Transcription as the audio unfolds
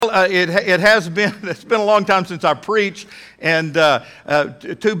it has been, it's been a long time since I preached, and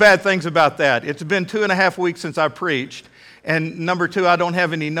two bad things about that. It's been 2.5 weeks since I preached, and number two, I don't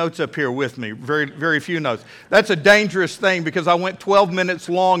have any notes up here with me, very, very few notes. That's a dangerous thing because I went 12 minutes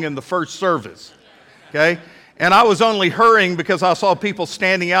long in the first service, okay? And I was only hurrying because I saw people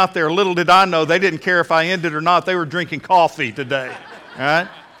standing out there. Little did I know, they didn't care if I ended or not. They were drinking coffee today, all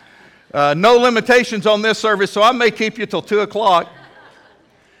right? No limitations on this service, so I may keep you till 2 o'clock.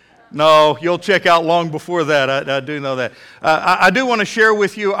 No, you'll check out long before that. I do know that. I do want to share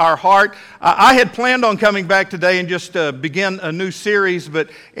with you our heart. I had planned on coming back today and just begin a new series, but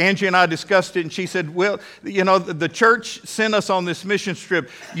Angie and I discussed it, and she said, well, you know, the church sent us on this mission trip.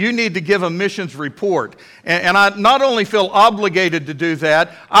 You need to give a missions report. And I not only feel obligated to do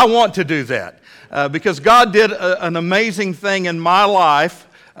that, I want to do that. Because God did an amazing thing in my life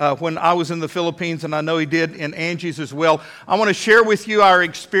when I was in the Philippines, and I know He did in Angie's as well. I want to share with you our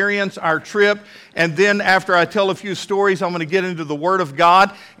experience, our trip, and then after I tell a few stories, I'm going to get into the Word of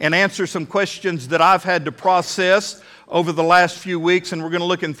God and answer some questions that I've had to process over the last few weeks, and we're going to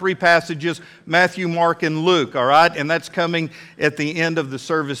look in 3 passages, Matthew, Mark, and Luke, all right? And that's coming at the end of the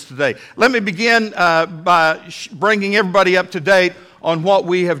service today. Let me begin by bringing everybody up to date on what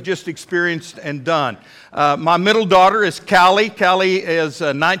we have just experienced and done. My middle daughter is Callie. Callie is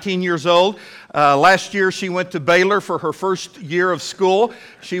 19 years old. Last year she went to Baylor for her first year of school.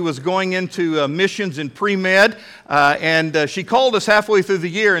 She was going into missions in pre-med, and she called us halfway through the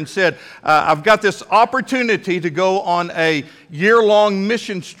year and said, I've got this opportunity to go on a year-long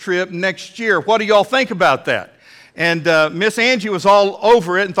missions trip next year. What do y'all think about that? And Miss Angie was all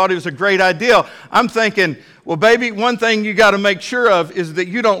over it and thought it was a great idea. I'm thinking, well, baby, one thing you got to make sure of is that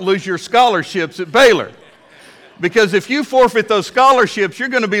you don't lose your scholarships at Baylor. Because if you forfeit those scholarships, you're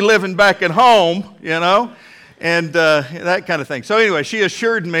going to be living back at home, you know, and that kind of thing. So anyway, she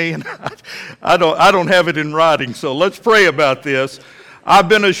assured me, and I don't have it in writing, so let's pray about this. I've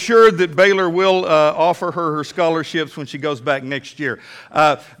been assured that Baylor will offer her scholarships when she goes back next year.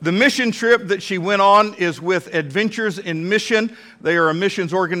 The mission trip that she went on is with Adventures in Mission. They are a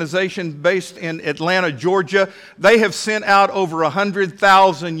missions organization based in Atlanta, Georgia. They have sent out over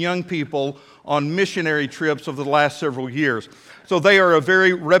 100,000 young people on missionary trips over the last several years. So they are a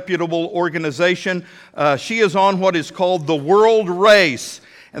very reputable organization. She is on what is called the World Race.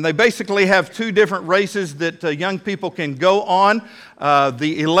 And they basically have 2 different races that young people can go on.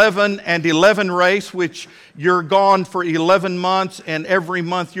 The 11 and 11 race, which you're gone for 11 months, and every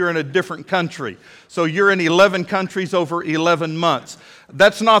month you're in a different country. So you're in 11 countries over 11 months.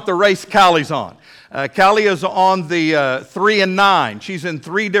 That's not the race Callie's on. Callie is on the 3 and 9. She's in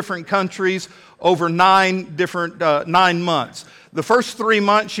 3 different countries over 9 months. The first 3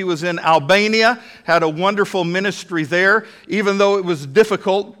 months she was in Albania, had a wonderful ministry there. Even though it was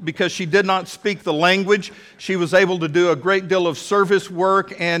difficult because she did not speak the language, she was able to do a great deal of service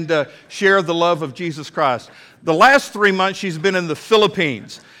work and share the love of Jesus Christ. The last 3 months she's been in the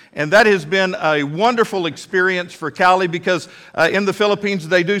Philippines. And that has been a wonderful experience for Callie because in the Philippines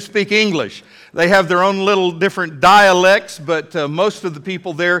they do speak English. They have their own little different dialects, but most of the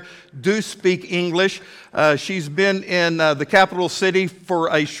people there do speak English. She's been in the capital city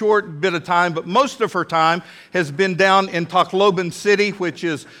for a short bit of time, but most of her time has been down in Tacloban City, which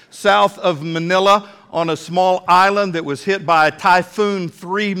is south of Manila, on a small island that was hit by a typhoon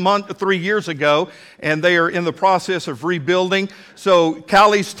 3 years ago, and they are in the process of rebuilding. So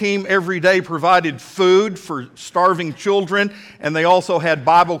Callie's team every day provided food for starving children, and they also had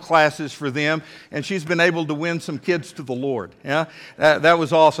Bible classes for them, and she's been able to win some kids to the Lord. Yeah, that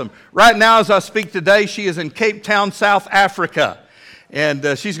was awesome. Right now, as I speak today, she is in Cape Town, South Africa.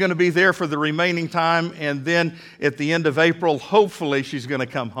 And she's going to be there for the remaining time, and then at the end of April, hopefully she's going to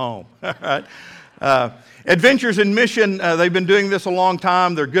come home. All right. Adventures in Mission, they've been doing this a long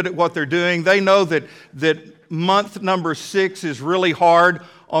time. They're good at what they're doing. They know that month number 6 is really hard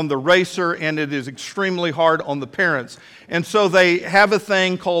on the racer, and it is extremely hard on the parents. And so they have a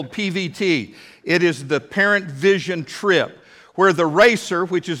thing called PVT. It is the Parent Vision Trip, where the racer,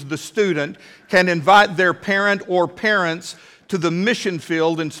 which is the student, can invite their parent or parents to the mission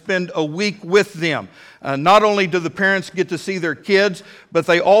field and spend a week with them. Not only do the parents get to see their kids, but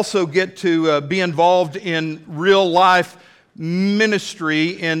they also get to be involved in real life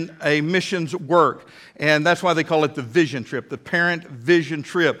ministry in a missions work. And that's why they call it the vision trip, the parent vision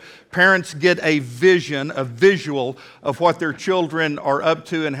trip. Parents get a vision, a visual of what their children are up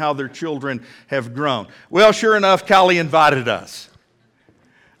to and how their children have grown. Well, sure enough, Callie invited us.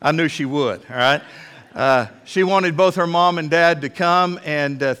 I knew she would, all right? She wanted both her mom and dad to come,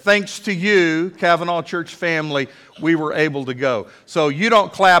 and thanks to you, Cavanaugh Church family, we were able to go. So you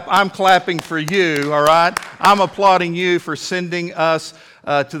don't clap, I'm clapping for you, all right? I'm applauding you for sending us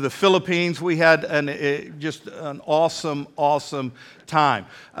to the Philippines. We had just an awesome time.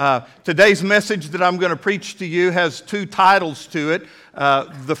 Today's message that I'm going to preach to you has two titles to it.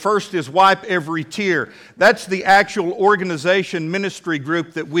 The first is Wipe Every Tear. That's the actual organization ministry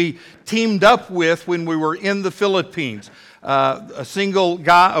group that we teamed up with when we were in the Philippines. A single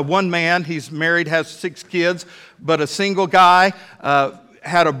guy, one man, he's married, has 6 kids, but a single guy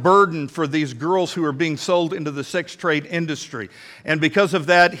had a burden for these girls who are being sold into the sex trade industry. And because of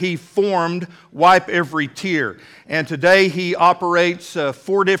that, he formed Wipe Every Tear. And today he operates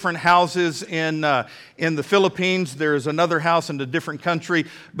 4 different houses in the Philippines. There's another house in a different country.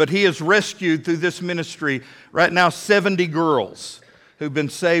 But he has rescued through this ministry right now 70 girls who've been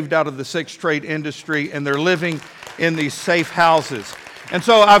saved out of the sex trade industry, and they're living in these safe houses. And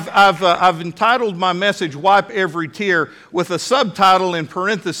so I've entitled my message, Wipe Every Tear, with a subtitle in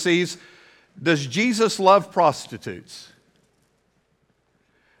parentheses, Does Jesus Love Prostitutes?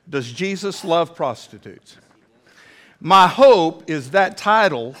 Does Jesus love prostitutes? My hope is that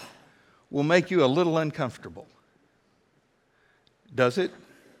title will make you a little uncomfortable. Does it?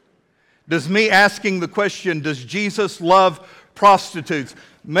 Does me asking the question, does Jesus love prostitutes,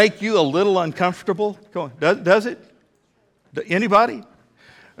 make you a little uncomfortable? Go on. Does it? Anybody?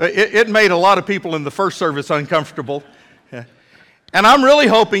 It made a lot of people in the first service uncomfortable. Yeah. And I'm really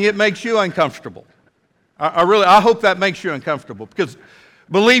hoping it makes you uncomfortable. I hope that makes you uncomfortable, because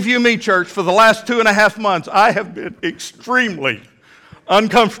believe you me, church, for the last 2.5 months, I have been extremely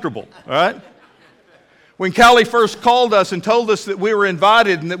uncomfortable, all right? When Callie first called us and told us that we were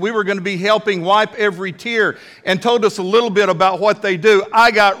invited and that we were going to be helping Wipe Every Tear and told us a little bit about what they do,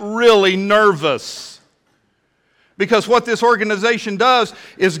 I got really nervous. Because what this organization does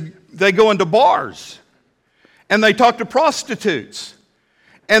is they go into bars and they talk to prostitutes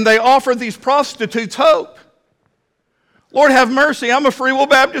and they offer these prostitutes hope. Lord have mercy, I'm a Free Will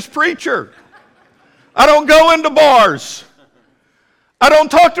Baptist preacher. I don't go into bars. I don't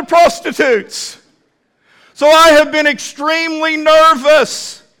talk to prostitutes. So I have been extremely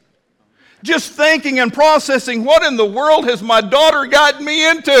nervous just thinking and processing, what in the world has my daughter gotten me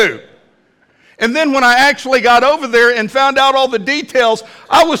into? And then when I actually got over there and found out all the details,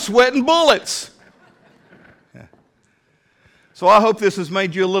 I was sweating bullets. Yeah. So I hope this has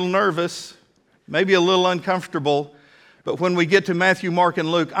made you a little nervous, maybe a little uncomfortable. But when we get to Matthew, Mark,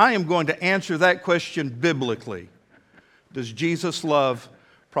 and Luke, I am going to answer that question biblically. Does Jesus love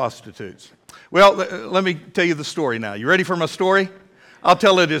prostitutes? Well, let me tell you the story now. You ready for my story? I'll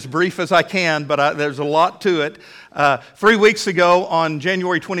tell it as brief as I can, but there's a lot to it. 3 weeks ago, on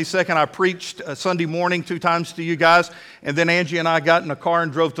January 22nd, I preached Sunday morning 2 times to you guys, and then Angie and I got in a car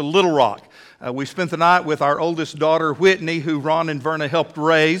and drove to Little Rock. We spent the night with our oldest daughter, Whitney, who Ron and Verna helped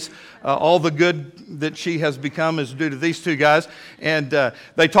raise. All the good that she has become is due to these 2 guys, and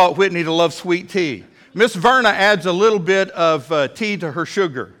they taught Whitney to love sweet tea. Miss Verna adds a little bit of tea to her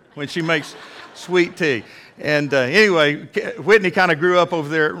sugar when she makes sweet tea. And anyway, Whitney kind of grew up over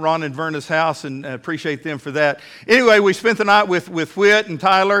there at Ron and Verna's house, and appreciate them for that. Anyway, we spent the night with Whit and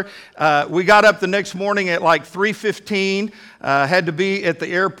Tyler. We got up the next morning at like 3:15. Had to be at the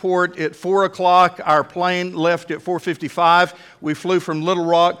airport at 4 o'clock. Our plane left at 4:55. We flew from Little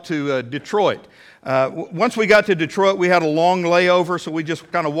Rock to Detroit. Once we got to Detroit, we had a long layover, so we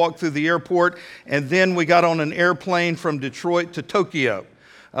just kind of walked through the airport, and then we got on an airplane from Detroit to Tokyo.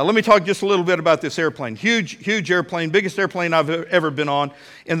 Let me talk just a little bit about this airplane. Huge airplane, biggest airplane I've ever been on.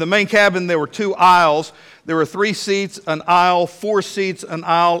 In the main cabin, there were 2 aisles. There were 3 seats, an aisle, 4 seats, an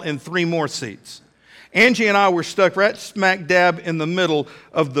aisle, and 3 more seats. Angie and I were stuck right smack dab in the middle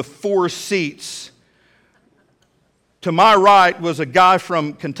of the 4 seats. To my right was a guy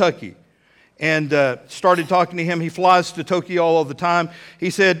from Kentucky, and started talking to him. He flies to Tokyo all the time. He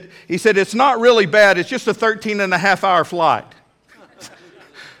said, it's not really bad. It's just a 13.5-hour flight.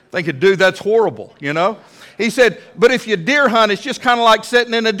 Thinking, dude, that's horrible, you know? He said, but if you deer hunt, it's just kind of like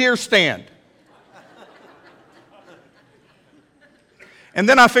sitting in a deer stand. And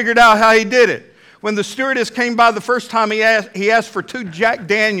then I figured out how he did it. When the stewardess came by the first time, he asked for 2 Jack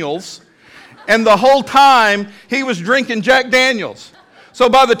Daniels, and the whole time he was drinking Jack Daniels. So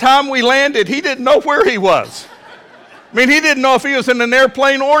by the time we landed, he didn't know where he was. I mean, he didn't know if he was in an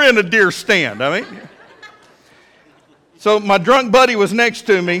airplane or in a deer stand. I mean, so my drunk buddy was next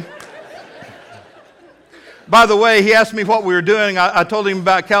to me. By the way, he asked me what we were doing. I told him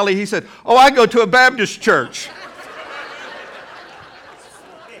about Callie. He said, oh, I go to a Baptist church.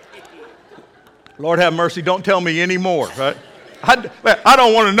 Lord have mercy, don't tell me any more. Right? I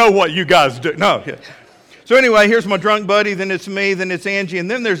don't want to know what you guys do. No. So anyway, here's my drunk buddy, then it's me, then it's Angie, and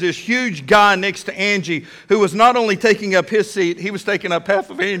then there's this huge guy next to Angie who was not only taking up his seat, he was taking up half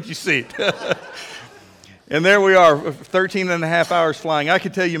of Angie's seat. And there we are, 13 and a half hours flying. I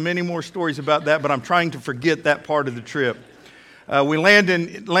could tell you many more stories about that, but I'm trying to forget that part of the trip. We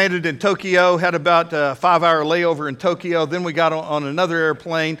landed in Tokyo, had about a 5-hour layover in Tokyo. Then we got on another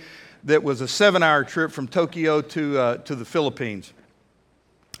airplane that was a 7-hour trip from Tokyo to the Philippines.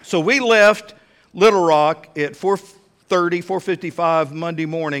 So we left Little Rock at 4:55 Monday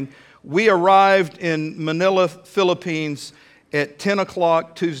morning. We arrived in Manila, Philippines at 10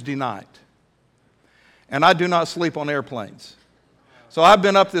 o'clock Tuesday night. And I do not sleep on airplanes. So I've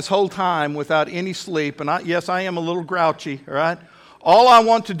been up this whole time without any sleep, and yes, I am a little grouchy, all right? All I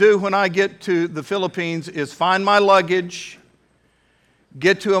want to do when I get to the Philippines is find my luggage,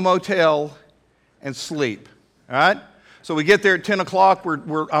 get to a motel, and sleep, all right? So we get there at 10 o'clock.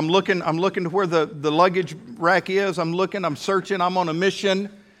 I'm looking to where the luggage rack is. I'm searching. I'm on a mission.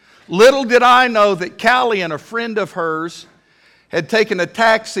 Little did I know that Callie and a friend of hers had taken a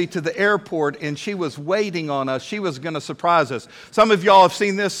taxi to the airport, and she was waiting on us. She was going to surprise us. Some of y'all have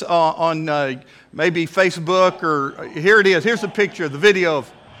seen this on maybe Facebook, or here it is. Here's a picture, the video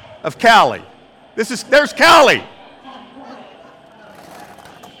of Callie. There's Callie.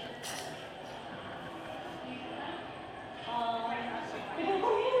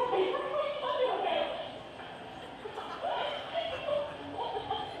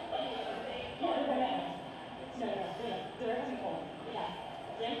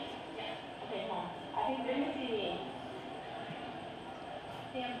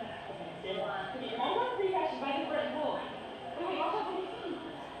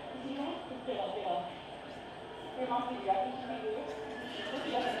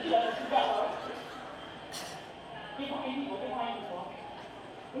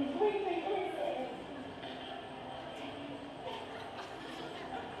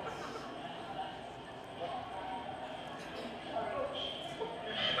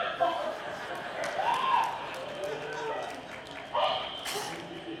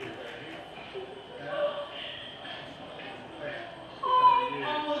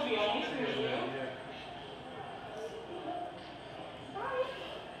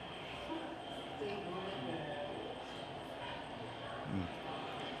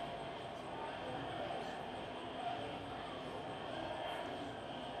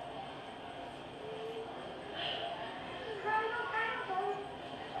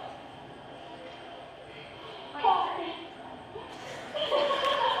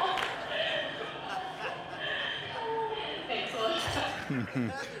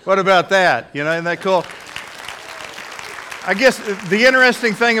 What about that? Isn't that cool? I guess the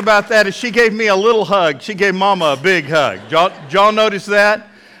interesting thing about that is she gave me a little hug. She gave Mama a big hug. Did y'all notice that?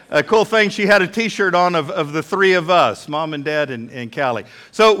 A cool thing, she had a T-shirt on of the three of us, Mom and Dad and Callie.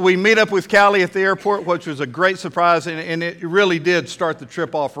 So we meet up with Callie at the airport, which was a great surprise, and it really did start the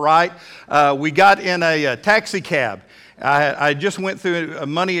trip off right. We got in a taxi cab. I just went through a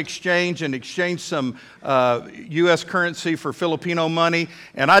money exchange and exchanged some U.S. currency for Filipino money,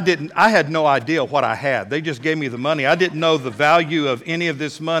 and I had no idea what I had. They just gave me the money. I didn't know the value of any of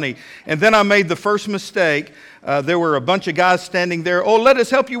this money. And then I made the first mistake. There were a bunch of guys standing there. Oh, let us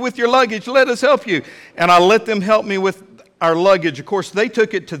help you with your luggage. Let us help you. And I let them help me with our luggage. Of course, they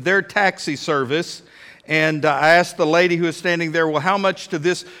took it to their taxi service. And I asked the lady who was standing there, well, how much to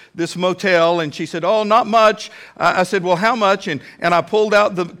this motel? And she said, oh, not much. I said, well, how much? And I pulled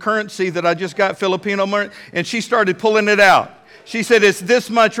out the currency that I just got, Filipino money, and she started pulling it out. She said, it's this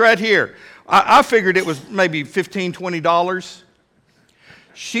much right here. I figured it was maybe $15,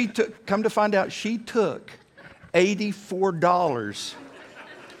 $20. Come to find out, she took $84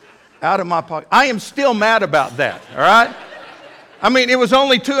 out of my pocket. I am still mad about that, all right? I mean, it was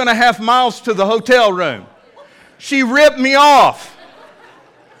only 2.5 miles to the hotel room. She ripped me off.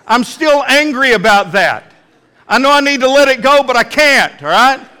 I'm still angry about that. I know I need to let it go, but I can't, all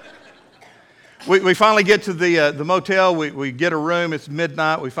right? We finally get to the motel. We get a room. It's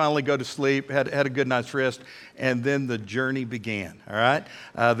midnight. We finally go to sleep, had a good night's rest, and then the journey began, all right?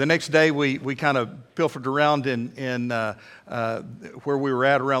 The next day, we kind of pilfered around in where we were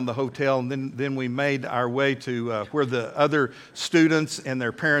at around the hotel, and then we made our way to where the other students and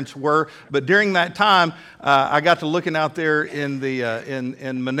their parents were. But during that time, I got to looking out there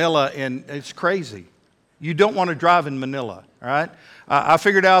in Manila, and it's crazy. You don't want to drive in Manila, all right? I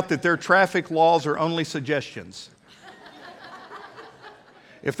figured out that their traffic laws are only suggestions.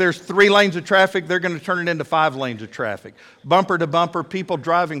 If there's 3 lanes of traffic, they're going to turn it into 5 lanes of traffic. Bumper to bumper, people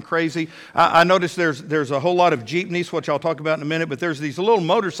driving crazy. I noticed there's a whole lot of jeepneys, which I'll talk about in a minute, but there's these little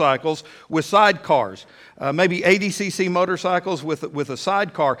motorcycles with sidecars, maybe 80cc motorcycles with a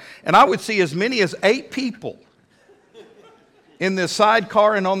sidecar. And I would see as many as 8 people in this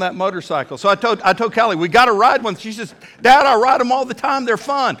sidecar and on that motorcycle. So I told Callie, we got to ride one. She says, Dad, I ride them all the time. They're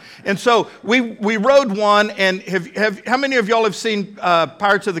fun. And so we rode one. And how many of y'all have seen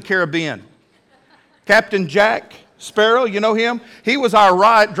Pirates of the Caribbean? Captain Jack Sparrow, you know him? He was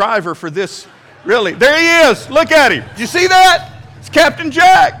our driver for this. Really, there he is. Look at him. Did you see that? It's Captain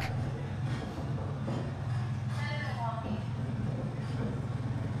Jack.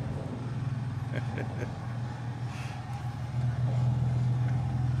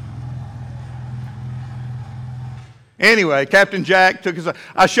 Anyway, Captain Jack took us.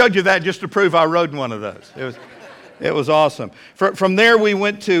 I showed you that just to prove I rode one of those. It was awesome. From there, we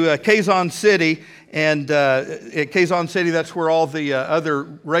went to Quezon City, and at Quezon City, that's where all the other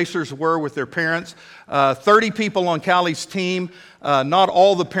racers were with their parents. 30 people on Callie's team. Not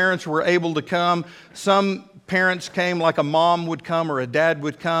all the parents were able to come. Some parents came, like a mom would come or a dad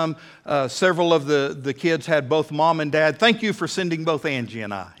would come. Several of the kids had both mom and dad. Thank you for sending both Angie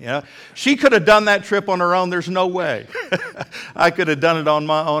and I. Yeah? She could have done that trip on her own. There's no way. I could have done it on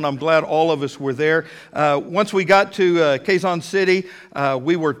my own. I'm glad all of us were there. Once we got to Quezon City,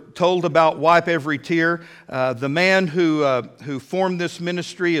 we were told about Wipe Every Tear. The man who formed this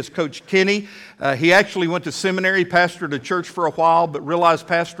ministry is Coach Kenny. He actually went to seminary, pastored a church for a while, but realized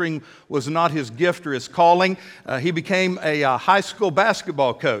pastoring was not his gift or his calling. He became a high school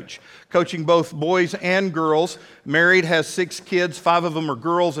basketball coach, coaching both boys and girls. Married, has 6 kids. 5 of them are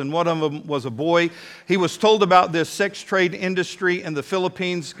girls, and one of them was a boy. He was told about this sex trade industry in the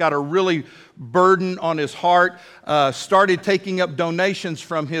Philippines, got a really burden on his heart, started taking up donations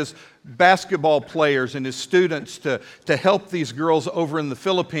from his basketball players and his students to help these girls over in the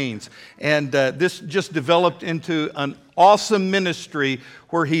Philippines. And this just developed into an awesome ministry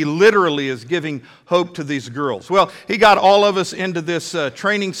where he literally is giving hope to these girls. Well, he got all of us into this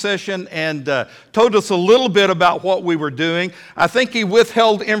training session and told us a little bit about what we were doing. I think he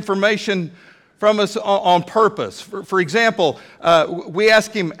withheld information from us on purpose. For example, we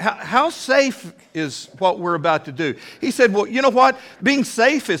asked him, how safe is what we're about to do? He said, well, you know what? Being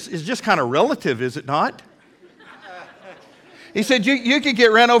safe is just kind of relative, is it not? He said, you could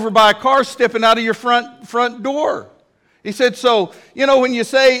get ran over by a car stepping out of your front door. He said, so, when you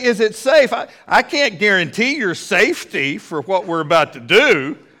say, is it safe? I can't guarantee your safety for what we're about to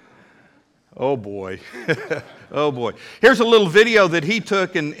do. Oh, boy. Oh, boy. Here's a little video that he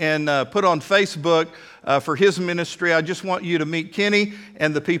took and put on Facebook for his ministry. I just want you to meet Kenny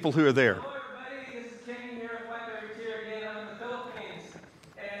and the people who are there. Hello, everybody. This is Kenny here at Wipe Every Tear again. I'm in the Philippines,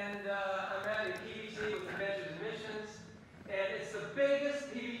 and I'm at a PBT with Convention and Missions, and it's the biggest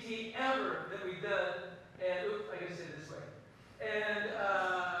PBT ever that we've done. And oops, I gotta say it this way. And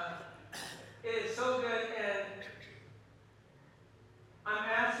it is so good, and I'm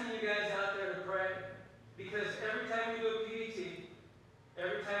asking you guys out there to pray. Because every time we do a PBT,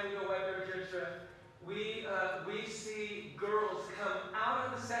 every time we go Wipe Every Tear trip, we see girls come out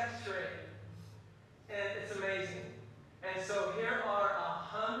of the sex trade, and it's amazing. And so here are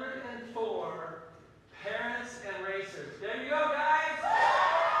 104 parents and racers. There you go, guys.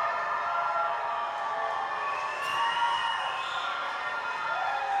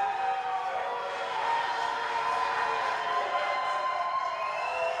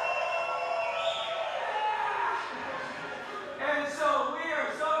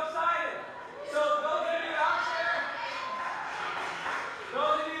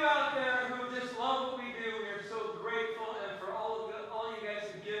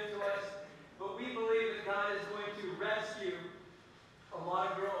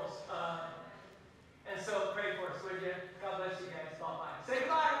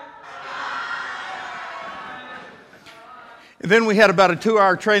 Then we had about a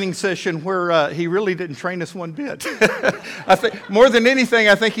 2-hour training session where he really didn't train us one bit. I think more than anything,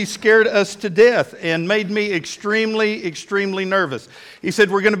 I think he scared us to death and made me extremely, extremely nervous. He said,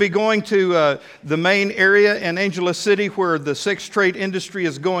 we're going to be going to the main area in Angeles City where the sex trade industry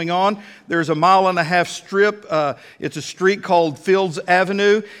is going on. There's a 1.5-mile strip. It's a street called Fields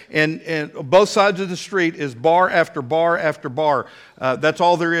Avenue, and both sides of the street is bar after bar after bar. That's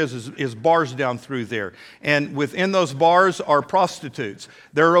all there is bars down through there. And within those bars are prostitutes.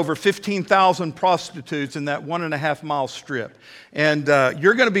 There are over 15,000 prostitutes in that 1.5-mile strip. And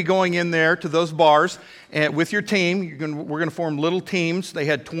you're going to be going in there to those bars and with your team. We're going to form little teams. teams. They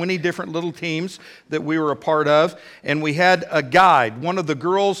had 20 different little teams that we were a part of. And we had a guide. One of the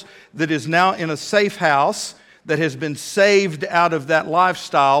girls that is now in a safe house that has been saved out of that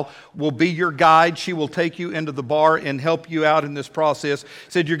lifestyle will be your guide. She will take you into the bar and help you out in this process.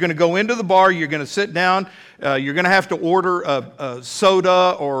 Said you're going to go into the bar, you're going to sit down, you're going to have to order a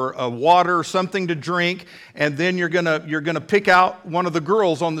soda or a water, something to drink, and then you're going to pick out one of the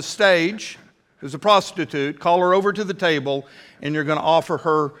girls on the stage who's a prostitute, call her over to the table, and you're going to offer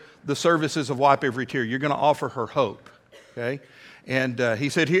her the services of Wipe Every Tear. You're going to offer her hope, okay? And he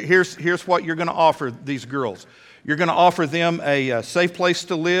said, here's what you're going to offer these girls. You're going to offer them a safe place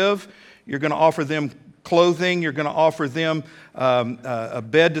to live. You're going to offer them clothing. You're going to offer them a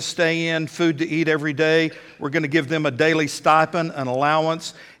bed to stay in, food to eat every day. We're going to give them a daily stipend, an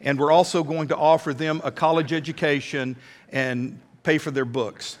allowance, and we're also going to offer them a college education and pay for their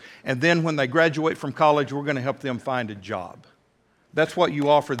books. And then when they graduate from college, we're going to help them find a job. That's what you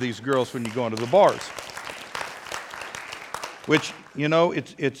offer these girls when you go into the bars. Which, you know,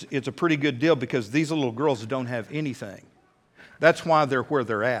 it's a pretty good deal because these little girls don't have anything. That's why they're where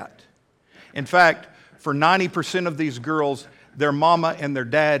they're at. In fact, for 90% of these girls, their mama and their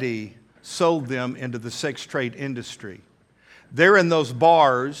daddy sold them into the sex trade industry. They're in those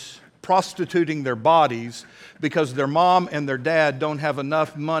bars prostituting their bodies because their mom and their dad don't have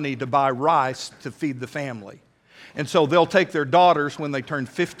enough money to buy rice to feed the family. And so they'll take their daughters when they turn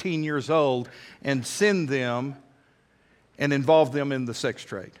 15 years old and send them and involve them in the sex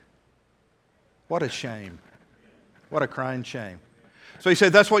trade. What a shame. What a crying shame. So he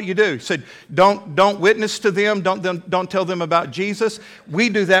said, that's what you do. He said, don't witness to them. Don't tell them about Jesus. We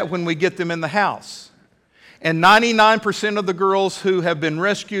do that when we get them in the house. And 99% of the girls who have been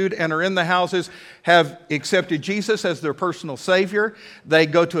rescued and are in the houses have accepted Jesus as their personal Savior. They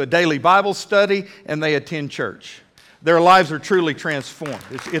go to a daily Bible study and they attend church. Their lives are truly transformed.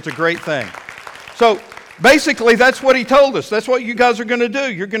 It's a great thing. So basically, that's what he told us. That's what you guys are going to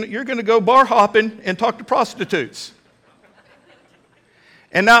do. You're going to go bar hopping and talk to prostitutes.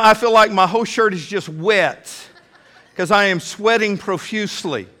 And now I feel like my whole shirt is just wet because I am sweating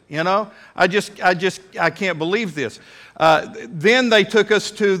profusely. You know, I can't believe this. Then they took us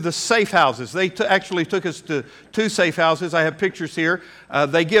to the safe houses. They actually took us to 2 safe houses. I have pictures here.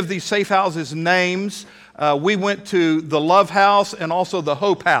 They give these safe houses names. We went to the Love House and also the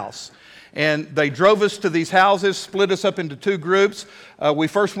Hope House. And they drove us to these houses, split us up into 2 groups. We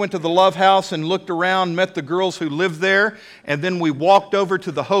first went to the Love House and looked around, met the girls who lived there. And then we walked over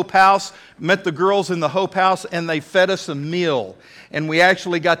to the Hope House, met the girls in the Hope House, and they fed us a meal. And we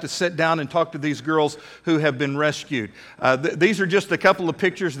actually got to sit down and talk to these girls who have been rescued. These are just a couple of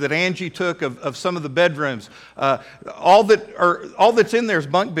pictures that Angie took of some of the bedrooms. All that's in there is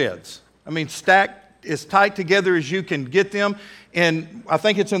bunk beds. I mean, stacked as tight together as you can get them. And I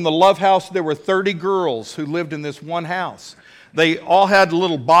think it's in the Love House, there were 30 girls who lived in this one house. They all had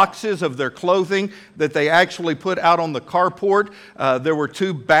little boxes of their clothing that they actually put out on the carport. There were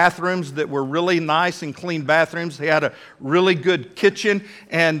 2 bathrooms that were really nice and clean bathrooms. They had a really good kitchen,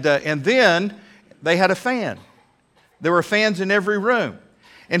 and then they had a fan. There were fans in every room.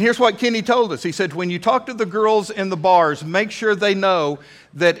 And here's what Kenny told us. He said, when you talk to the girls in the bars, make sure they know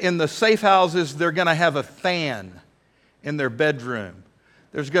that in the safe houses, they're going to have a fan in their bedroom.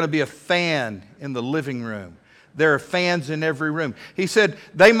 There's going to be a fan in the living room. There are fans in every room. He said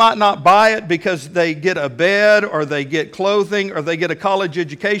they might not buy it because they get a bed or they get clothing or they get a college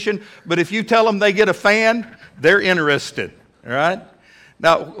education, but if you tell them they get a fan, they're interested, all right?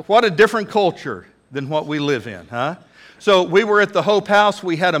 Now, what a different culture than what we live in, huh? So we were at the Hope House.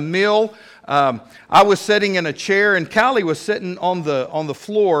 We had a meal. I was sitting in a chair, and Callie was sitting on the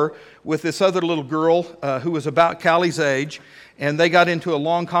floor with this other little girl who was about Callie's age. And they got into a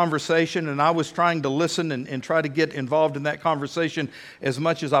long conversation, and I was trying to listen and try to get involved in that conversation as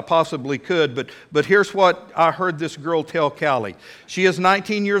much as I possibly could. But here's what I heard this girl tell Callie. She is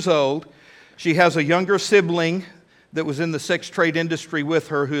 19 years old. She has a younger sibling that was in the sex trade industry with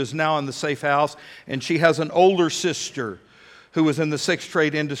her who is now in the safe house. And she has an older sister who was in the sex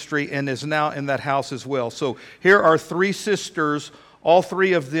trade industry and is now in that house as well. So here are 3 sisters. All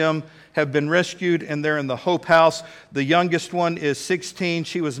 3 of them have been rescued, and they're in the Hope House. The youngest one is 16.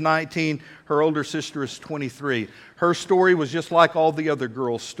 She was 19. Her older sister is 23. Her story was just like all the other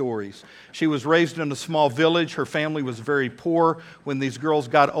girls' stories. She was raised in a small village. Her family was very poor. When these girls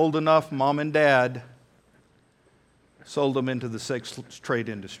got old enough, mom and dad sold them into the sex trade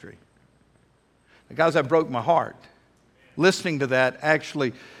industry. The guys, that broke my heart. Listening to that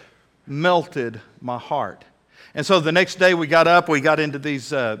actually melted my heart. And so the next day we got up, we got into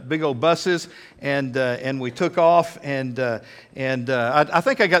these big old buses, and we took off. I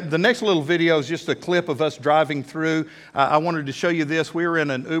think I got the next little video is just a clip of us driving through. I wanted to show you this. We were in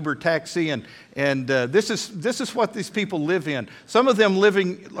an Uber taxi, and this is what these people live in. Some of them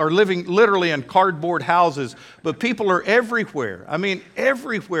are living literally in cardboard houses, but people are everywhere. I mean,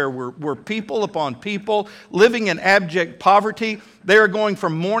 everywhere were people upon people living in abject poverty. They are going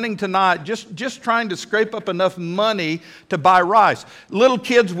from morning to night, just trying to scrape up enough money to buy rice. Little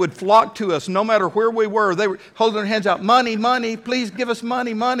kids would flock to us no matter where we were. They were holding their hands out, money, money, please give us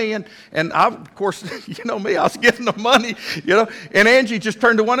money, money. And I, of course, you know me, I was giving them money, you know. And Angie just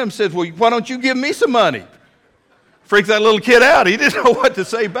turned to one of them and said, well, why don't you give me some money? Freaked that little kid out. He didn't know what to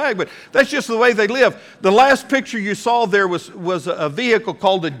say back, but that's just the way they live. The last picture you saw there was a vehicle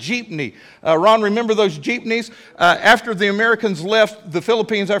called a jeepney. Ron, remember those jeepneys? After the Americans left the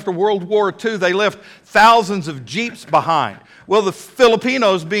Philippines after World War II, they left thousands of jeeps behind. Well, the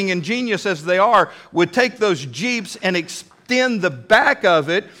Filipinos, being ingenious as they are, would take those jeeps and extend the back of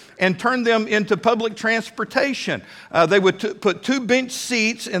it and turn them into public transportation. They would put 2 bench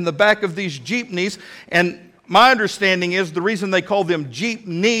seats in the back of these jeepneys, and my understanding is the reason they call them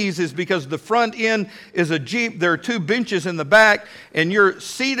jeepneys is because the front end is a jeep. There are 2 benches in the back, and you're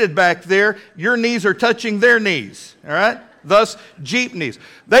seated back there. Your knees are touching their knees, all right? Thus, jeepneys.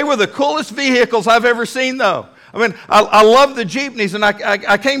 They were the coolest vehicles I've ever seen, though. I mean, I love the jeepneys, and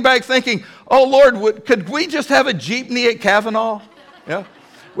I came back thinking, oh, Lord, could we just have a jeepney at Cavanaugh? Yeah,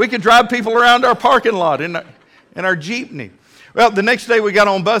 we could drive people around our parking lot in our jeepney. Well, the next day we got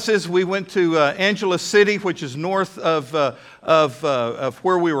on buses. We went to Angeles City, which is north of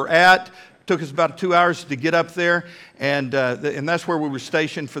where we were at. Took us about 2 hours to get up there, and that's where we were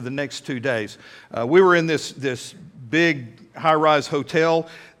stationed for the next 2 days. We were in this big high-rise hotel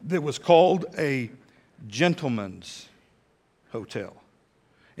that was called a gentleman's hotel.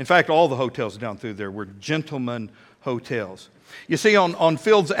 In fact, all the hotels down through there were gentleman hotels. You see, on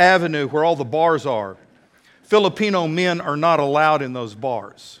Fields Avenue, where all the bars are, Filipino men are not allowed in those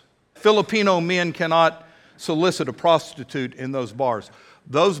bars. Filipino men cannot solicit a prostitute in those bars.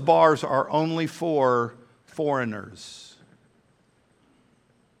 Those bars are only for foreigners.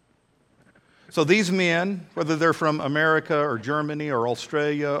 So these men, whether they're from America or Germany or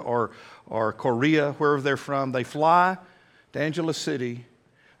Australia or Korea, wherever they're from, they fly to Angeles City,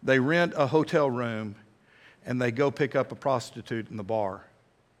 they rent a hotel room, and they go pick up a prostitute in the bar.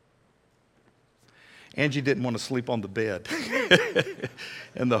 Angie didn't want to sleep on the bed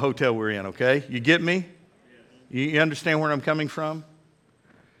in the hotel we're in, okay? You get me? You understand where I'm coming from?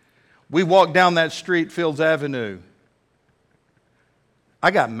 We walked down that street, Fields Avenue.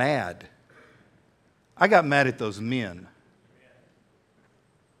 I got mad. I got mad at those men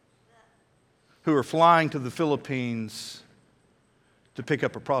who are flying to the Philippines to pick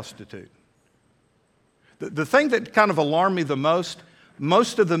up a prostitute. The thing that kind of alarmed me the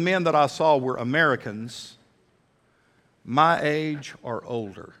most of the men that I saw were Americans, my age or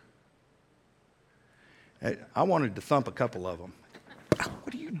older. I wanted to thump a couple of them.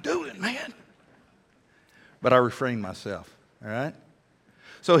 What are you doing, man? But I refrained myself, all right?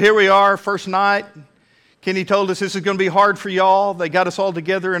 So here we are, first night. Kenny told us this is going to be hard for y'all. They got us all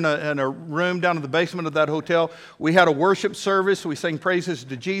together in a room down in the basement of that hotel. We had a worship service. We sang praises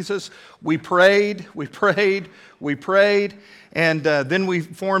to Jesus. We prayed. And then we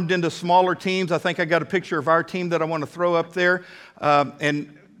formed into smaller teams. I think I got a picture of our team that I want to throw up there.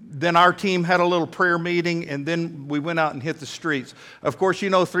 And then our team had a little prayer meeting, and then we went out and hit the streets. Of course,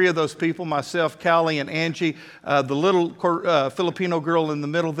 you know 3 of those people, myself, Callie, and Angie. The little Filipino girl in the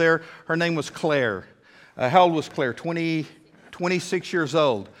middle there, her name was Claire. How old was Claire? 26 years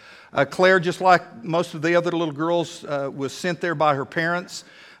old. Claire, just like most of the other little girls, was sent there by her parents.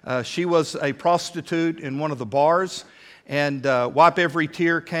 She was a prostitute in one of the bars, and Wipe Every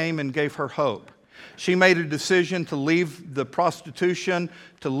Tear came and gave her hope. She made a decision to leave the prostitution,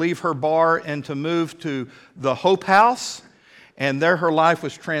 to leave her bar, and to move to the Hope House, and there her life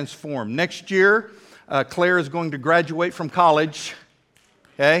was transformed. Next year, Claire is going to graduate from college,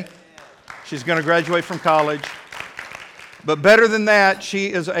 okay? She's going to graduate from college. But better than that, she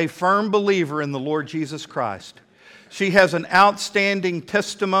is a firm believer in the Lord Jesus Christ. She has an outstanding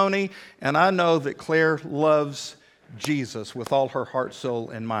testimony, and I know that Claire loves Jesus with all her heart,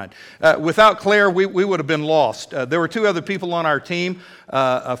 soul, and mind. Without Claire, we would have been lost. There were 2 other people on our team,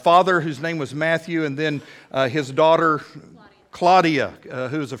 a father whose name was Matthew, and then his daughter, Claudia,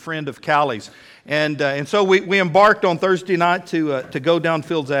 who is a friend of Callie's. And so we embarked on Thursday night to go down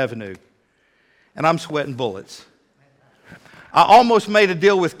Fields Avenue. And I'm sweating bullets. I almost made a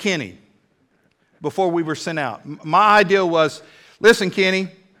deal with Kenny. before we were sent out. My idea was, listen, Kenny,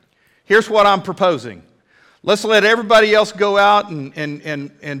 here's what I'm proposing. Let's let everybody else go out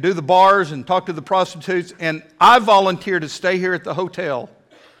and do the bars and talk to the prostitutes, and I volunteer to stay here at the hotel,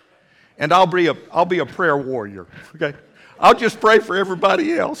 and I'll be a prayer warrior. Okay, I'll just pray for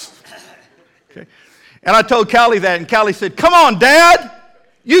everybody else. Okay, and I told Callie that, and Callie said, "Come on, Dad,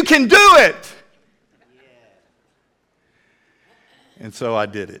 you can do it." And so I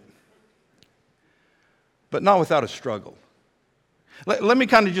did it, but not without a struggle. Let me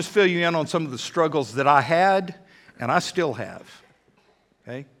kind of just fill you in on some of the struggles that I had and I still have.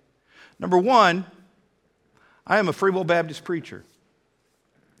 Okay? Number one, I am a Free Will Baptist preacher.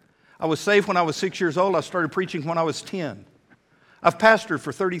 I was saved when I was 6 years old. I started preaching when I was 10. I've pastored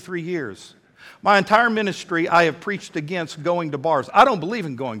for 33 years. My entire ministry, I have preached against going to bars. I don't believe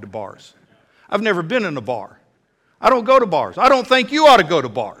in going to bars. I've never been in a bar. I don't go to bars. I don't think you ought to go to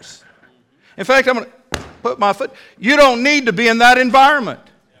bars. In fact, I'm going to put my foot. You don't need to be in that environment.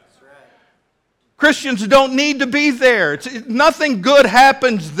 That's right. Christians don't need to be there. Nothing good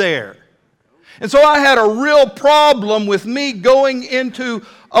happens there. And so I had a real problem with me going into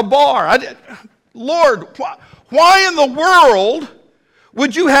a bar. Lord, why in the world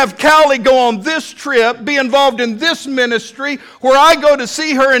would you have Callie go on this trip, be involved in this ministry, where I go to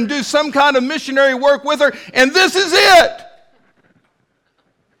see her and do some kind of missionary work with her, and this is it?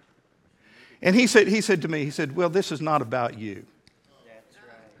 And he said to me, well, this is not about you. That's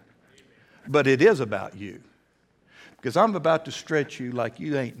right. But it is about you. Because I'm about to stretch you like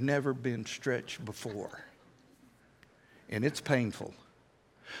you ain't never been stretched before. And it's painful.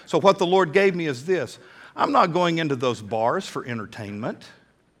 So what the Lord gave me is this. I'm not going into those bars for entertainment.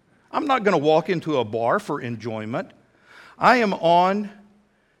 I'm not going to walk into a bar for enjoyment. I am on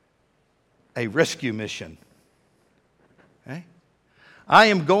a rescue mission. Okay? I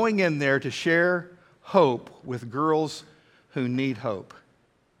am going in there to share hope with girls who need hope.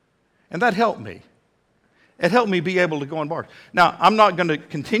 And that helped me. It helped me be able to go in bars. Now, I'm not going to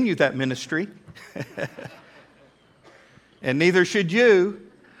continue that ministry. And neither should you,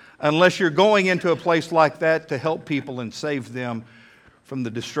 unless you're going into a place like that to help people and save them from the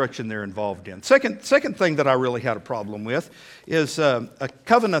destruction they're involved in. Second thing that I really had a problem with is a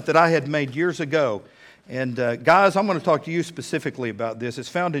covenant that I had made years ago. And guys, I'm going to talk to you specifically about this. It's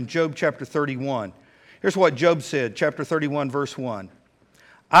found in Job chapter 31. Here's what Job said, chapter 31, verse 1.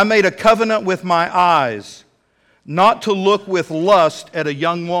 I made a covenant with my eyes not to look with lust at a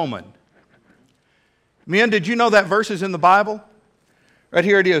young woman. Men, did you know that verse is in the Bible? Right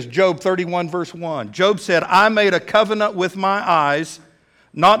here it is, Job 31, verse 1. Job said, I made a covenant with my eyes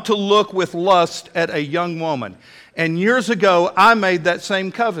not to look with lust at a young woman. And years ago, I made that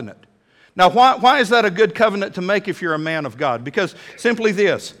same covenant. Now, why is that a good covenant to make if you're a man of God? Because simply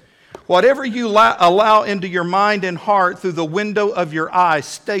this, whatever you allow into your mind and heart through the window of your eye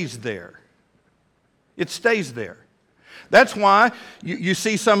stays there. It stays there. That's why you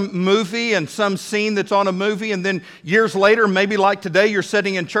see some movie and some scene that's on a movie, and then years later, maybe like today, you're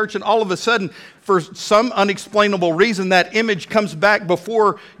sitting in church, and all of a sudden, for some unexplainable reason, that image comes back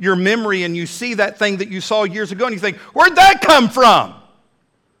before your memory, and you see that thing that you saw years ago, and you think, where'd that come from?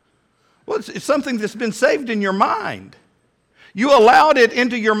 Well, it's something that's been saved in your mind. You allowed it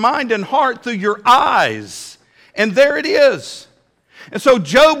into your mind and heart through your eyes, and there it is. And so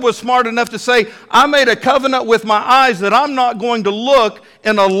Job was smart enough to say, I made a covenant with my eyes that I'm not going to look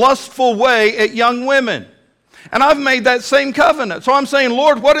in a lustful way at young women. And I've made that same covenant. So I'm saying,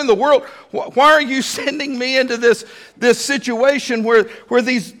 Lord, what in the world? Why are you sending me into this situation where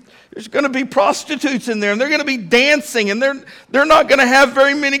there's going to be prostitutes in there, and they're going to be dancing, and they're not going to have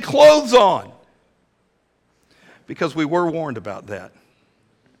very many clothes on? Because we were warned about that.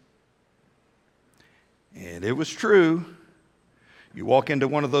 And it was true. You walk into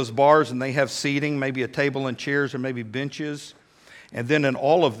one of those bars and they have seating, maybe a table and chairs or maybe benches. And then in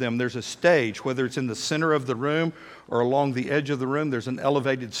all of them there's a stage, whether it's in the center of the room or along the edge of the room, there's an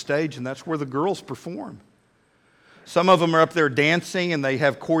elevated stage, and that's where the girls perform. Some of them are up there dancing, and they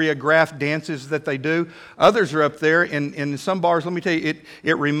have choreographed dances that they do. Others are up there, and in some bars, let me tell you,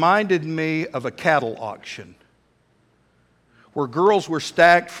 it reminded me of a cattle auction, where girls were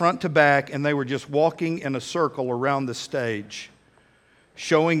stacked front to back, and they were just walking in a circle around the stage,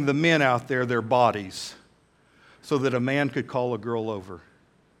 showing the men out there their bodies so that a man could call a girl over.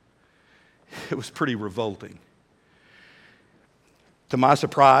 It was pretty revolting. To my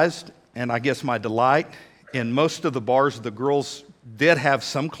surprise, and I guess my delight, in most of the bars, the girls did have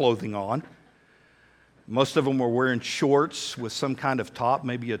some clothing on. Most of them were wearing shorts with some kind of top,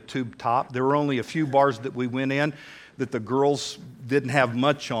 maybe a tube top. There were only a few bars that we went in that the girls didn't have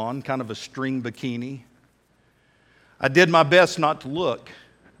much on, kind of a string bikini. I did my best not to look,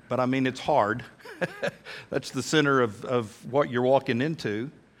 but I mean, it's hard. That's the center of what you're walking into.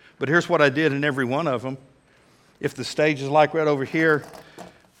 But here's what I did in every one of them. If the stage is like right over here,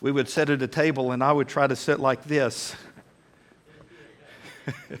 we would sit at a table and I would try to sit like this.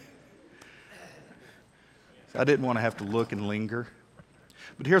 I didn't want to have to look and linger.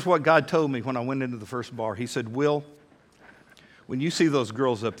 But here's what God told me when I went into the first bar. He said, Will, when you see those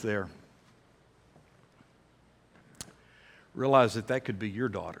girls up there, realize that that could be your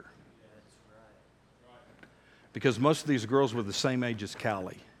daughter. Because most of these girls were the same age as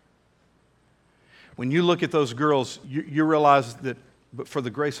Callie. When you look at those girls, you realize that, but for the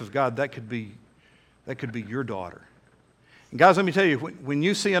grace of God, that could be your daughter. And guys, let me tell you, when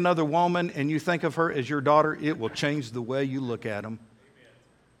you see another woman and you think of her as your daughter, it will change the way you look at them.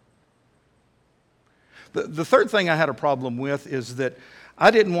 The third thing I had a problem with is that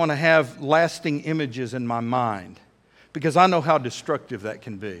I didn't want to have lasting images in my mind because I know how destructive that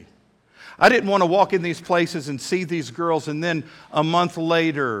can be. I didn't want to walk in these places and see these girls and then a month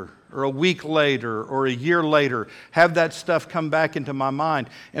later or a week later or a year later have that stuff come back into my mind.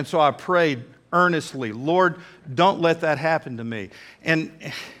 And so I prayed earnestly, Lord, don't let that happen to me. And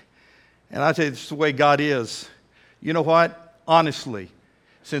I tell you, this is the way God is. You know what? Honestly,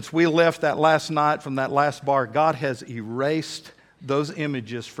 since we left that last night from that last bar, God has erased those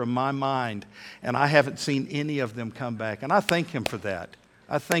images from my mind, and I haven't seen any of them come back. And I thank Him for that.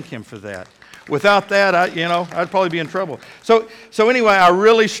 I thank Him for that. Without that, I'd probably be in trouble. So anyway, I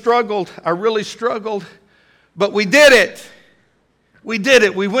really struggled, but we did it. We did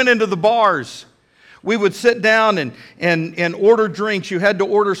it. We went into the bars. We would sit down and order drinks. You had to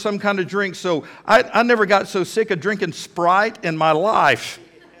order some kind of drink. So I never got so sick of drinking Sprite in my life,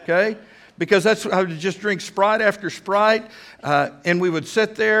 okay? Because I would just drink Sprite after Sprite, and we would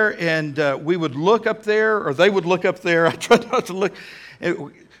sit there and we would look up there, or they would look up there. I tried not to look.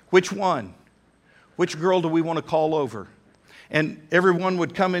 Which one? Which girl do we want to call over? And everyone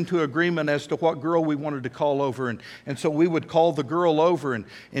would come into agreement as to what girl we wanted to call over. And so we would call the girl over,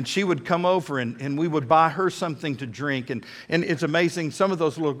 and she would come over, and we would buy her something to drink. And it's amazing, some of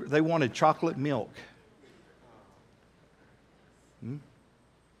those they wanted chocolate milk.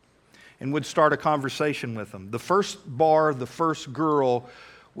 And would start a conversation with them. The first bar, the first girl,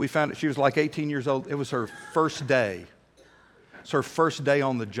 we found she was like 18 years old. It was her first day. It's her first day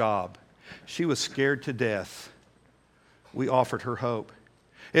on the job. She was scared to death. We offered her hope.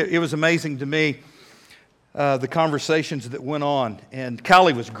 It was amazing to me, the conversations that went on. And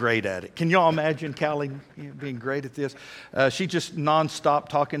Callie was great at it. Can y'all imagine Callie being great at this? She just nonstop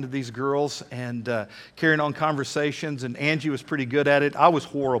talking to these girls and carrying on conversations. And Angie was pretty good at it. I was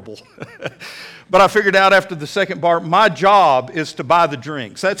horrible. But I figured out after the second bar, my job is to buy the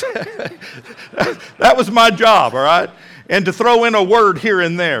drinks. That was my job, all right? And to throw in a word here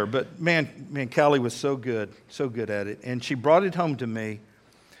and there. But man, Callie was so good at it. And she brought it home to me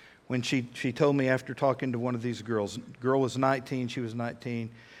when she told me after talking to one of these girls. Girl was 19, she was 19.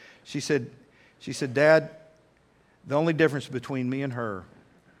 She said, Dad, the only difference between me and her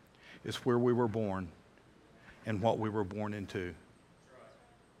is where we were born and what we were born into.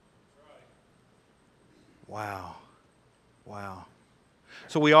 Wow.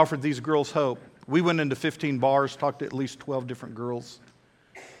 So we offered these girls hope. We went into 15 bars, talked to at least 12 different girls.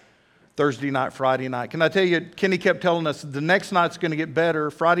 Thursday night, Friday night. Can I tell you, Kenny kept telling us the next night's going to get better.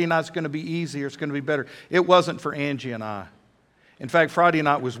 Friday night's going to be easier. It's going to be better. It wasn't for Angie and I. In fact, Friday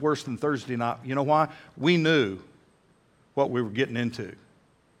night was worse than Thursday night. You know why? We knew what we were getting into.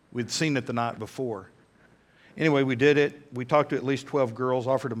 We'd seen it the night before. Anyway, we did it. We talked to at least 12 girls,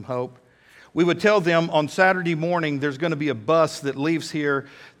 offered them hope. We would tell them on Saturday morning there's going to be a bus that leaves here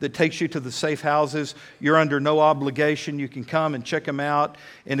that takes you to the safe houses. You're under no obligation. You can come and check them out.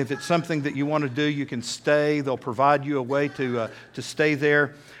 And if it's something that you want to do, you can stay. They'll provide you a way to stay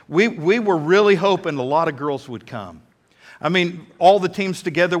there. We were really hoping a lot of girls would come. I mean, all the teams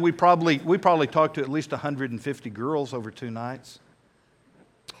together, we probably talked to at least 150 girls over 2 nights.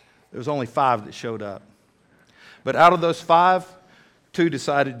 There was only 5 that showed up. But out of those 5, 2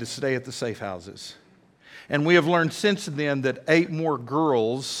 decided to stay at the safe houses. And we have learned since then that 8 more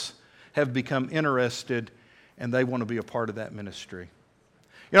girls have become interested and they want to be a part of that ministry.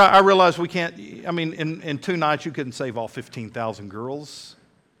 You know, I realize we can't, in 2 nights you couldn't save all 15,000 girls.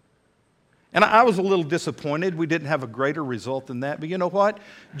 And I was a little disappointed we didn't have a greater result than that. But you know what?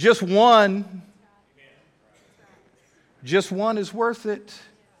 Just one is worth it.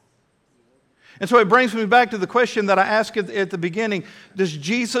 And so it brings me back to the question that I asked at the beginning. Does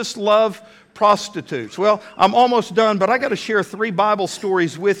Jesus love prostitutes? Well, I'm almost done, but I got to share 3 Bible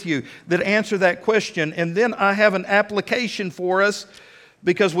stories with you that answer that question. And then I have an application for us,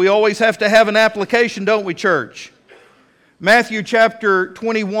 because we always have to have an application, don't we, church? Matthew chapter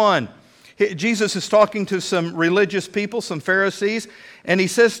 21. Jesus is talking to some religious people, some Pharisees, and he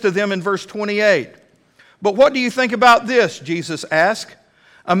says to them in verse 28, "But what do you think about this?" Jesus asked.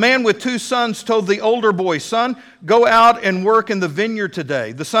 "A man with 2 sons told the older boy, 'Son, go out and work in the vineyard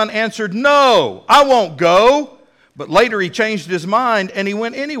today.' The son answered, 'No, I won't go.' But later he changed his mind and he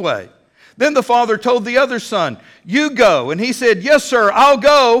went anyway. Then the father told the other son, 'You go.' And he said, 'Yes, sir, I'll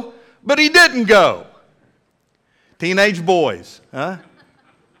go.' But he didn't go." Teenage boys, huh?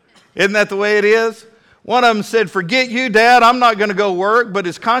 Isn't that the way it is? One of them said, "Forget you, Dad, I'm not going to go work," but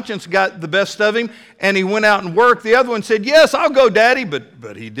his conscience got the best of him, and he went out and worked. The other one said, "Yes, I'll go, Daddy,"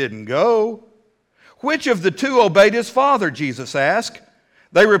 but he didn't go. "Which of the 2 obeyed his father?" Jesus asked.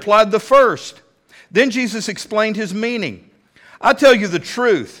 They replied, "The first." Then Jesus explained his meaning. "I tell you the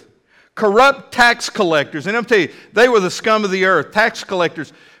truth, corrupt tax collectors," and I'm telling you, they were the scum of the earth, tax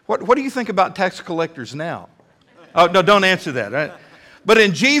collectors. What do you think about tax collectors now? Oh, no, don't answer that, right? But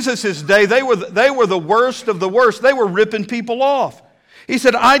in Jesus' day, they were the worst of the worst. They were ripping people off. He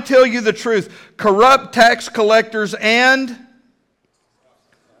said, "I tell you the truth, corrupt tax collectors and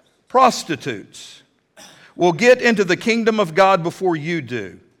prostitutes will get into the kingdom of God before you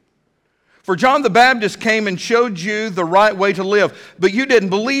do. For John the Baptist came and showed you the right way to live, but you didn't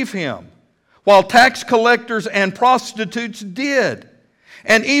believe him, while tax collectors and prostitutes did.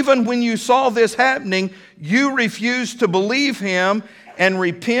 And even when you saw this happening, you refused to believe him and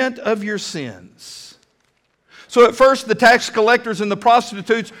repent of your sins." So at first, the tax collectors and the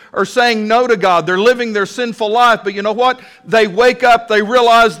prostitutes are saying no to God. They're living their sinful life. But you know what? They wake up, they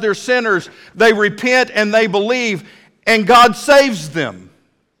realize they're sinners, they repent, and they believe, and God saves them.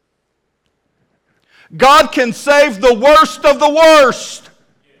 God can save the worst of the worst.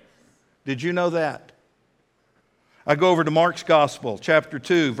 Did you know that? I go over to Mark's Gospel, chapter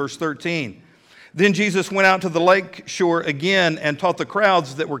 2, verse 13. "Then Jesus went out to the lake shore again and taught the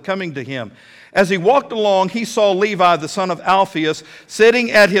crowds that were coming to him. As he walked along, he saw Levi, the son of Alphaeus,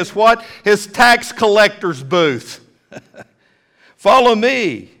 sitting at his what? His tax collector's booth. 'Follow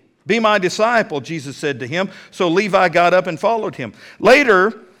me, be my disciple,' Jesus said to him. So Levi got up and followed him.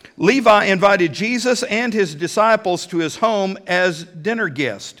 Later, Levi invited Jesus and his disciples to his home as dinner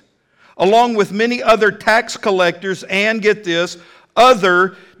guests, along with many other tax collectors and, get this,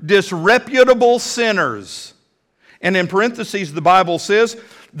 other disreputable sinners." And in parentheses, the Bible says,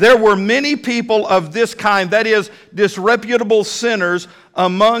 there were many people of this kind, that is, disreputable sinners,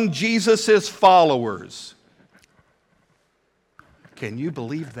 among Jesus' followers. Can you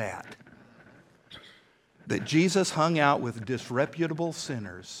believe that? That Jesus hung out with disreputable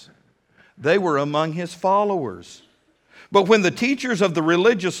sinners. They were among his followers. But when the teachers of the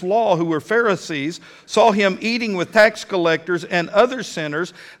religious law, who were Pharisees, saw him eating with tax collectors and other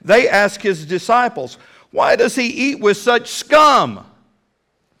sinners, they asked his disciples, "Why does he eat with such scum?"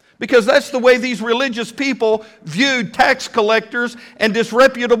 Because that's the way these religious people viewed tax collectors and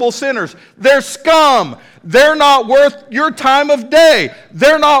disreputable sinners. They're scum. They're not worth your time of day.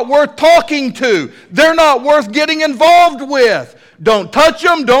 They're not worth talking to. They're not worth getting involved with. Don't touch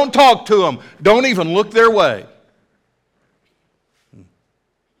them. Don't talk to them. Don't even look their way.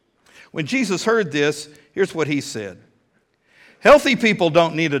 When Jesus heard this, here's what he said. "Healthy people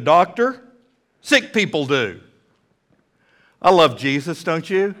don't need a doctor. Sick people do." I love Jesus, don't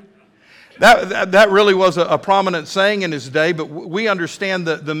you? That really was a prominent saying in his day, but we understand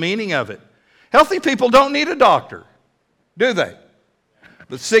the meaning of it. Healthy people don't need a doctor, do they?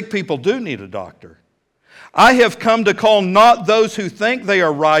 But sick people do need a doctor. "I have come to call not those who think they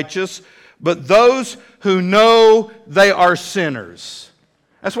are righteous, but those who know they are sinners."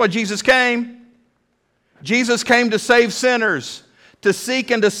 That's why Jesus came. Jesus came to save sinners, to seek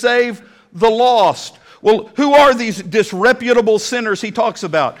and to save the lost. Well, who are these disreputable sinners he talks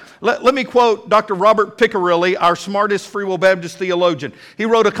about? Let me quote Dr. Robert Piccirilli, our smartest Free Will Baptist theologian. He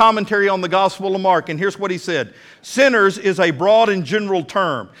wrote a commentary on the Gospel of Mark, and here's what he said. "Sinners is a broad and general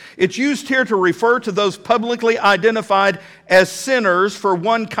term. It's used here to refer to those publicly identified as sinners for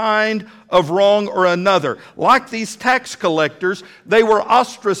one kind of wrong or another. Like these tax collectors, they were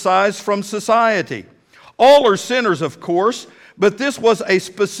ostracized from society. All are sinners, of course, but this was a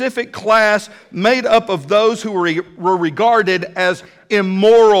specific class made up of those who were regarded as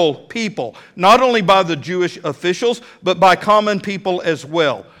immoral people, not only by the Jewish officials, but by common people as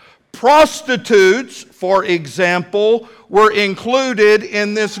well. Prostitutes, for example, were included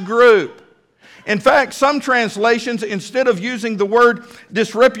in this group. In fact, some translations, instead of using the word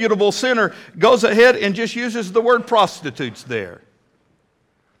disreputable sinner, goes ahead and just uses the word prostitutes there.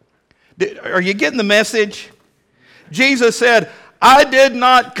 Are you getting the message? Jesus said, I did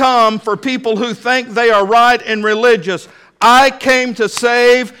not come for people who think they are right and religious. I came to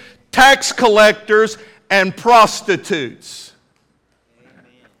save tax collectors and prostitutes. Amen.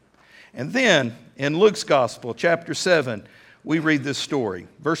 And then in Luke's Gospel, chapter 7, we read this story.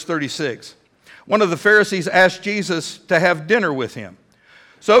 Verse 36. One of the Pharisees asked Jesus to have dinner with him.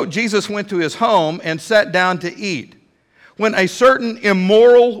 So Jesus went to his home and sat down to eat. When a certain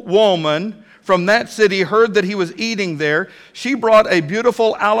immoral woman from that city heard that he was eating there, she brought a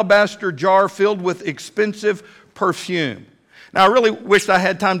beautiful alabaster jar filled with expensive perfume. Now, I really wish I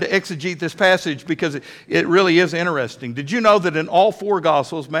had time to exegete this passage because it really is interesting. Did you know that in all four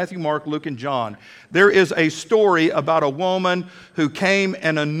Gospels, Matthew, Mark, Luke, and John, there is a story about a woman who came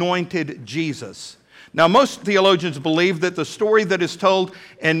and anointed Jesus? Now, most theologians believe that the story that is told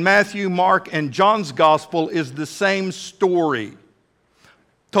in Matthew, Mark, and John's Gospel is the same story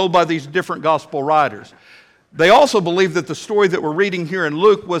told by these different Gospel writers. They also believe that the story that we're reading here in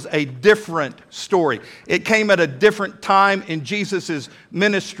Luke was a different story. It came at a different time in Jesus'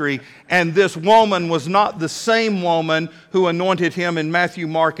 ministry, and this woman was not the same woman who anointed him in Matthew,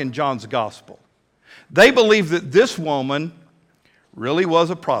 Mark, and John's Gospel. They believe that this woman really was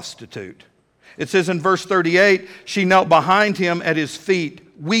a prostitute. It says in verse 38, she knelt behind him at his feet,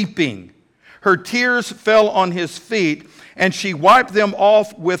 weeping. Her tears fell on his feet, and she wiped them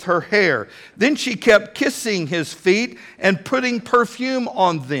off with her hair. Then she kept kissing his feet and putting perfume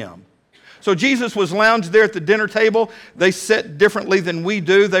on them. So Jesus was lounged there at the dinner table. They sat differently than we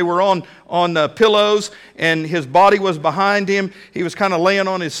do. They were on pillows, and his body was behind him. He was kind of laying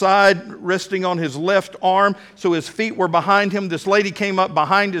on his side, resting on his left arm, so his feet were behind him. This lady came up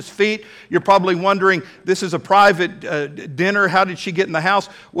behind his feet. You're probably wondering, this is a private dinner. How did she get in the house?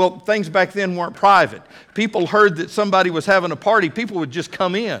 Well, things back then weren't private. People heard that somebody was having a party. People would just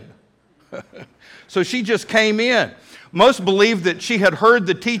come in. So she just came in. Most believe that she had heard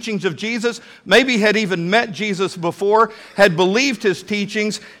the teachings of Jesus, maybe had even met Jesus before, had believed his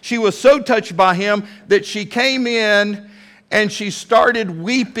teachings. She was so touched by him that she came in and she started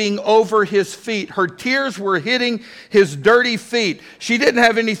weeping over his feet. Her tears were hitting his dirty feet. She didn't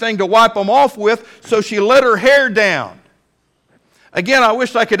have anything to wipe them off with, so she let her hair down. Again, I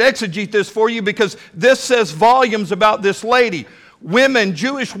wish I could exegete this for you because this says volumes about this lady. Women,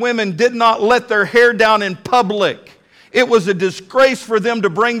 Jewish women, did not let their hair down in public. It was a disgrace for them to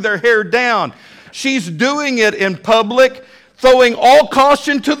bring their hair down. She's doing it in public, throwing all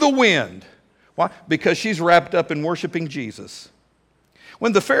caution to the wind. Why? Because she's wrapped up in worshiping Jesus.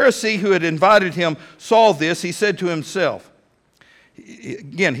 When the Pharisee who had invited him saw this, he said to himself,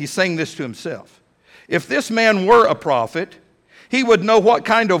 again, he's saying this to himself, if this man were a prophet, he would know what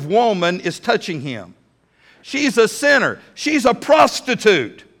kind of woman is touching him. She's a sinner. She's a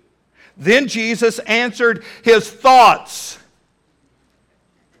prostitute. Then Jesus answered his thoughts.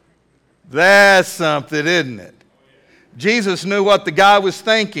 That's something, isn't it? Jesus knew what the guy was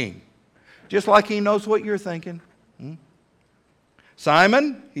thinking, just like he knows what you're thinking.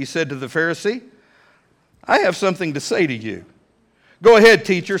 Simon, he said to the Pharisee, I have something to say to you. Go ahead,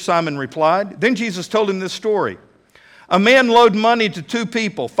 teacher, Simon replied. Then Jesus told him this story. A man loaned money to two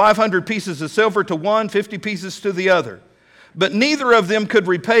people, 500 pieces of silver to one, 50 pieces to the other. But neither of them could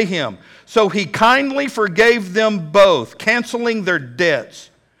repay him. So he kindly forgave them both, canceling their debts.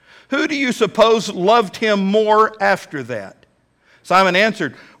 Who do you suppose loved him more after that? Simon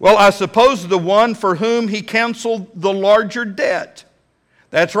answered, well, I suppose the one for whom he canceled the larger debt.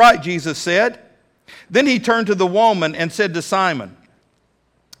 That's right, Jesus said. Then he turned to the woman and said to Simon,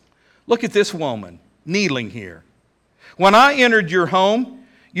 look at this woman kneeling here. When I entered your home,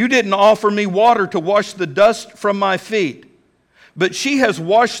 you didn't offer me water to wash the dust from my feet. But she has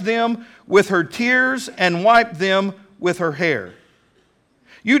washed them with her tears and wiped them with her hair.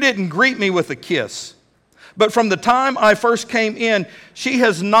 You didn't greet me with a kiss. But from the time I first came in, she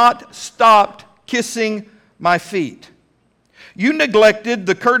has not stopped kissing my feet. You neglected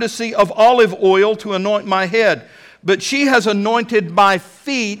the courtesy of olive oil to anoint my head. But she has anointed my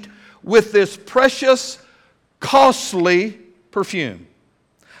feet with this precious, costly perfume.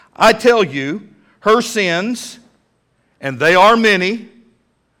 I tell you, her sins, and they are many,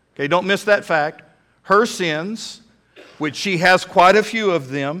 okay, don't miss that fact, her sins, which she has quite a few of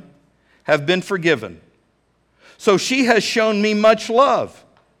them, have been forgiven. So she has shown me much love.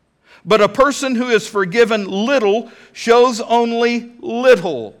 But a person who is forgiven little shows only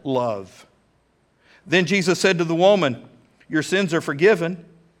little love. Then Jesus said to the woman, your sins are forgiven.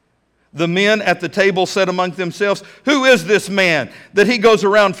 The men at the table said among themselves, "Who is this man that he goes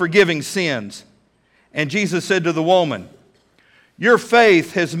around forgiving sins?" And Jesus said to the woman, "Your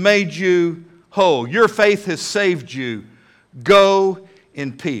faith has made you whole. Your faith has saved you. Go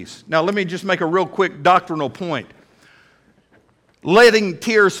in peace." Now let me just make a real quick doctrinal point. Letting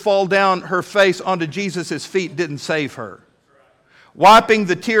tears fall down her face onto Jesus' feet didn't save her. Wiping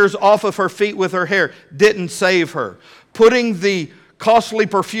the tears off of her feet with her hair didn't save her. Putting the costly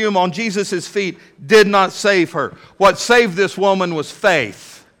perfume on Jesus' feet did not save her. What saved this woman was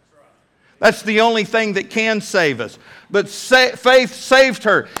faith. That's the only thing that can save us. But faith saved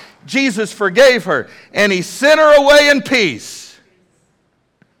her. Jesus forgave her, and He sent her away in peace.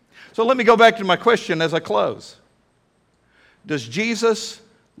 So let me go back to my question as I close. Does Jesus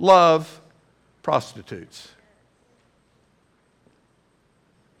love prostitutes?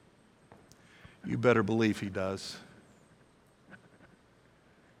 You better believe He does.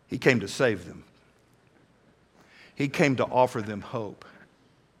 He came to save them. He came to offer them hope.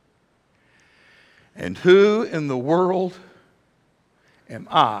 And who in the world am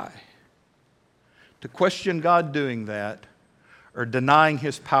I to question God doing that or denying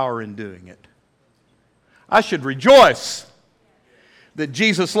His power in doing it? I should rejoice that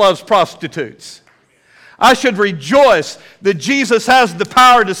Jesus loves prostitutes. I should rejoice that Jesus has the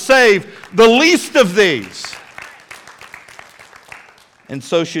power to save the least of these. And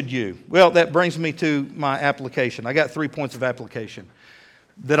so should you. Well, that brings me to my application. I got 3 points of application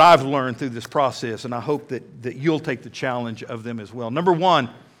that I've learned through this process, and I hope that you'll take the challenge of them as well. Number 1,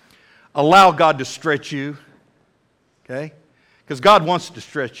 allow God to stretch you, okay? Because God wants to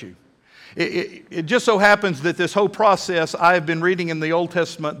stretch you. It just so happens that this whole process, I have been reading in the Old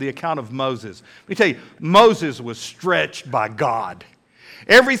Testament the account of Moses. Let me tell you, Moses was stretched by God.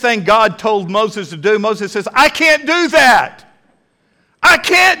 Everything God told Moses to do, Moses says, "I can't do that. I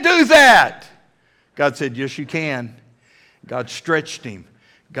can't do that." God said, "Yes, you can." God stretched him.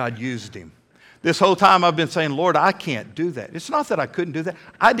 God used him. This whole time I've been saying, "Lord, I can't do that." It's not that I couldn't do that.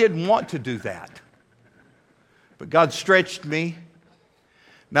 I didn't want to do that. But God stretched me.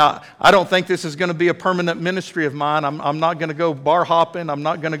 Now, I don't think this is going to be a permanent ministry of mine. I'm not going to go bar hopping. I'm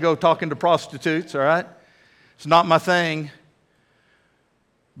not going to go talking to prostitutes, all right? It's not my thing.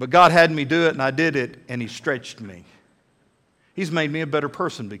 But God had me do it, and I did it, and He stretched me. He's made me a better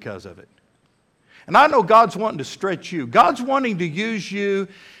person because of it. And I know God's wanting to stretch you. God's wanting to use you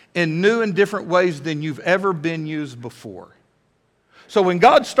in new and different ways than you've ever been used before. So when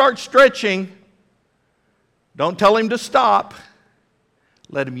God starts stretching, don't tell Him to stop.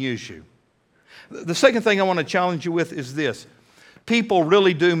 Let Him use you. The second thing I want to challenge you with is this. People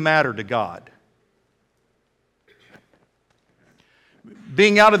really do matter to God.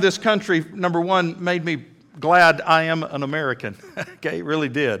 Being out of this country, number one, made me glad I am an American. Okay, it really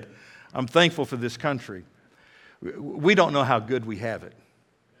did. I'm thankful for this country. We don't know how good we have it.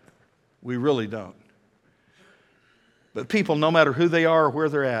 We really don't. But people, no matter who they are or where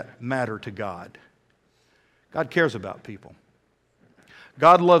they're at, matter to God. God cares about people.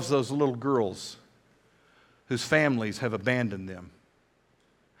 God loves those little girls whose families have abandoned them.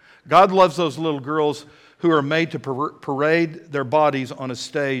 God loves those little girls who are made to parade their bodies on a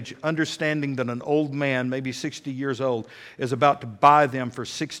stage, understanding that an old man, maybe 60 years old, is about to buy them for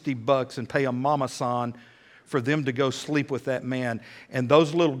 $60 and pay a mama-san for them to go sleep with that man. And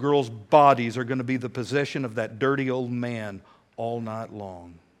those little girls' bodies are going to be the possession of that dirty old man all night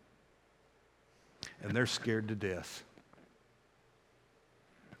long. And they're scared to death.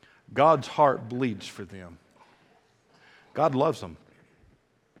 God's heart bleeds for them. God loves them.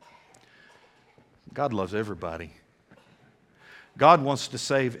 God loves everybody. God wants to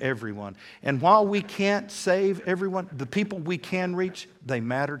save everyone. And while we can't save everyone, the people we can reach, they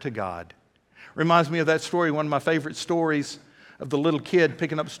matter to God. Reminds me of that story, one of my favorite stories, of the little kid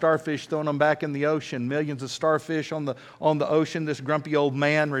picking up starfish, throwing them back in the ocean. Millions of starfish on the ocean. This grumpy old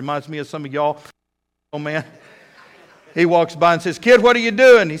man reminds me of some of y'all. Oh, man. He walks by and says, "Kid, what are you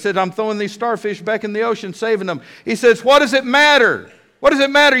doing?" He said, "I'm throwing these starfish back in the ocean, saving them." He says, "What does it matter? What does it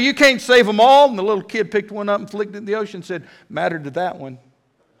matter? You can't save them all." And the little kid picked one up and flicked it in the ocean and said, "Mattered to that one."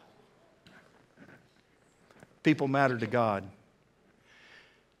 People matter to God.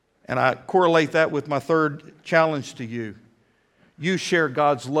 And I correlate that with my third challenge to you. You share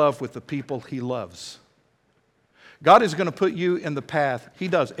God's love with the people He loves. God is going to put you in the path, He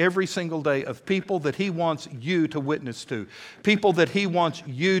does every single day, of people that He wants you to witness to, people that He wants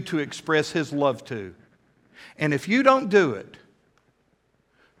you to express His love to. And if you don't do it,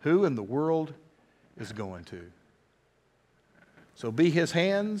 who in the world is going to? So be His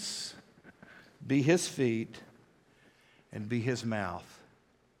hands, be His feet, and be His mouth.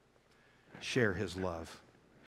 share his love.